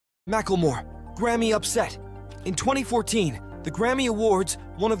Macklemore, Grammy upset. In 2014, the Grammy Awards,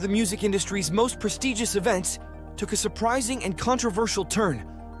 one of the music industry's most prestigious events, took a surprising and controversial turn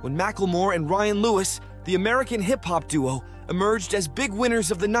when Macklemore and Ryan Lewis, the American hip-hop duo, emerged as big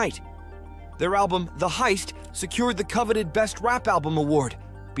winners of the night. Their album, The Heist, secured the coveted Best Rap Album award,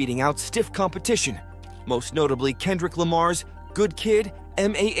 beating out stiff competition, most notably Kendrick Lamar's Good Kid,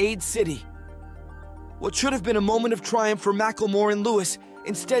 M.A.'d City. What should have been a moment of triumph for Macklemore and Lewis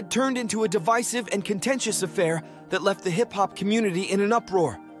instead turned into a divisive and contentious affair that left the hip-hop community in an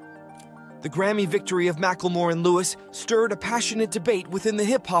uproar. The Grammy victory of Macklemore and Lewis stirred a passionate debate within the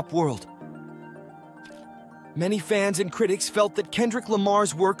hip-hop world. Many fans and critics felt that Kendrick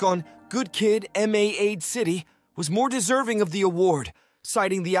Lamar's work on Good Kid, M.A.'d City was more deserving of the award,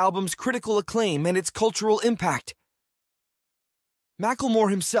 citing the album's critical acclaim and its cultural impact. Macklemore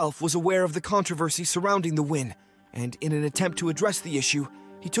himself was aware of the controversy surrounding the win, and in an attempt to address the issue,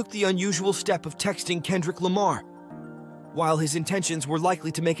 he took the unusual step of texting Kendrick Lamar. While his intentions were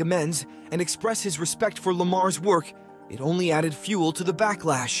likely to make amends and express his respect for Lamar's work, it only added fuel to the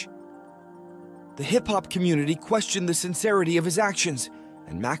backlash. The hip-hop community questioned the sincerity of his actions,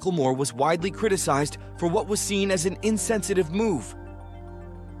 and Macklemore was widely criticized for what was seen as an insensitive move.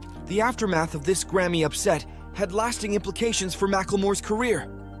 The aftermath of this Grammy upset had lasting implications for Macklemore's career.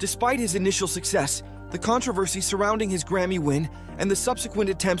 Despite his initial success, the controversy surrounding his Grammy win and the subsequent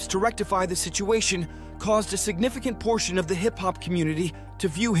attempts to rectify the situation caused a significant portion of the hip-hop community to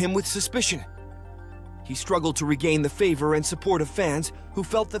view him with suspicion. He struggled to regain the favor and support of fans who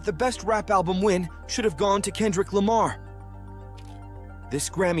felt that the Best Rap Album win should have gone to Kendrick Lamar. This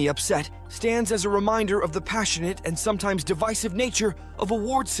Grammy upset stands as a reminder of the passionate and sometimes divisive nature of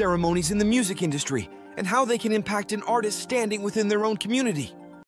award ceremonies in the music industry and how they can impact an artist's standing within their own community.